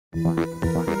You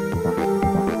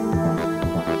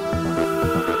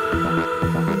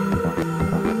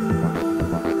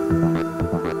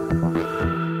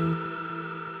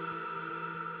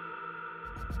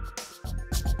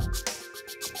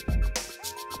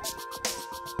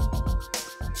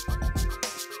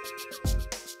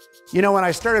know, when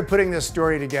I started putting this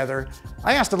story together,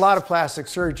 I asked a lot of plastic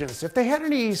surgeons if they had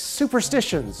any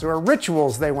superstitions or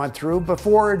rituals they went through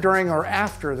before, during, or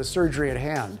after the surgery at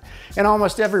hand. And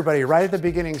almost everybody right at the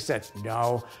beginning said,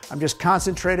 no, I'm just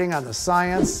concentrating on the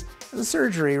science and the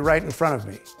surgery right in front of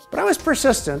me. But I was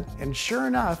persistent, and sure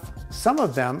enough, some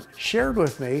of them shared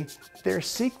with me their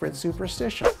secret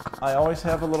superstition. I always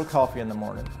have a little coffee in the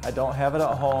morning. I don't have it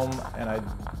at home, and I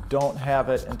don't have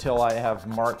it until I have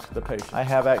marked the patient. I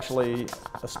have actually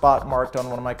a spot marked on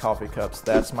one of my coffee cups.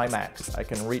 That's my max. I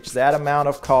can reach that amount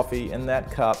of coffee in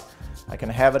that cup. I can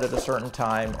have it at a certain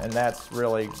time, and that's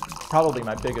really probably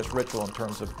my biggest ritual in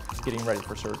terms of getting ready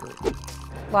for surgery.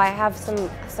 Well, I have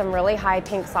some really high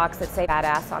pink socks that say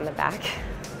badass on the back.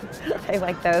 I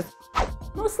like those.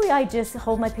 Mostly I just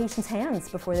hold my patients' hands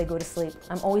before they go to sleep.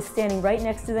 I'm always standing right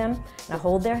next to them, and I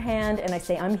hold their hand and I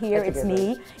say, I'm here, it's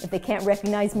me. If they can't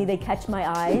recognize me, they catch my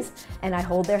eyes, and I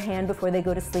hold their hand before they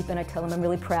go to sleep and I tell them I'm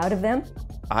really proud of them.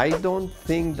 I don't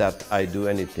think that I do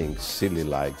anything silly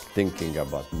like thinking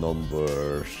about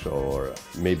numbers, or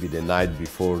maybe the night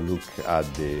before look at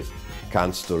the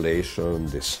constellation,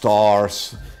 the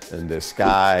stars in the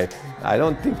sky. I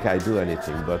don't think I do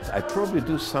anything, but I probably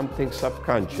do something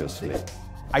subconsciously.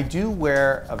 I do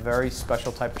wear a very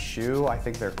special type of shoe. I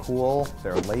think they're cool,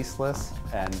 they're laceless,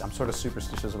 and I'm sort of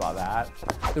superstitious about that.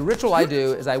 The ritual I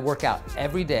do is I work out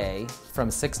every day from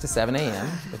 6 to 7 a.m.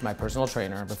 with my personal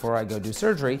trainer before I go do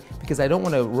surgery, because I don't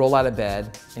want to roll out of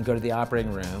bed and go to the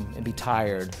operating room and be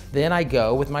tired. Then I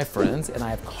go with my friends and I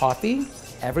have coffee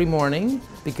every morning,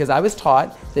 because I was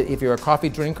taught that if you're a coffee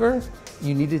drinker,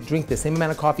 you need to drink the same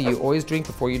amount of coffee you always drink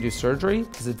before you do surgery,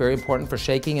 because it's very important for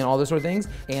shaking and all those sort of things.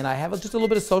 And I have just a little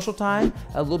bit of social time,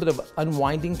 a little bit of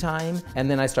unwinding time, and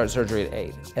then I start surgery at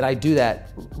 8. And I do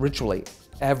that ritually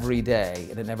every day,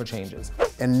 and it never changes.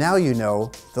 And now you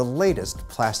know the latest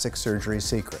plastic surgery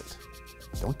secret.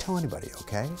 Don't tell anybody,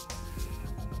 okay?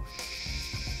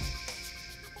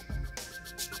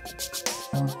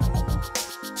 Shh.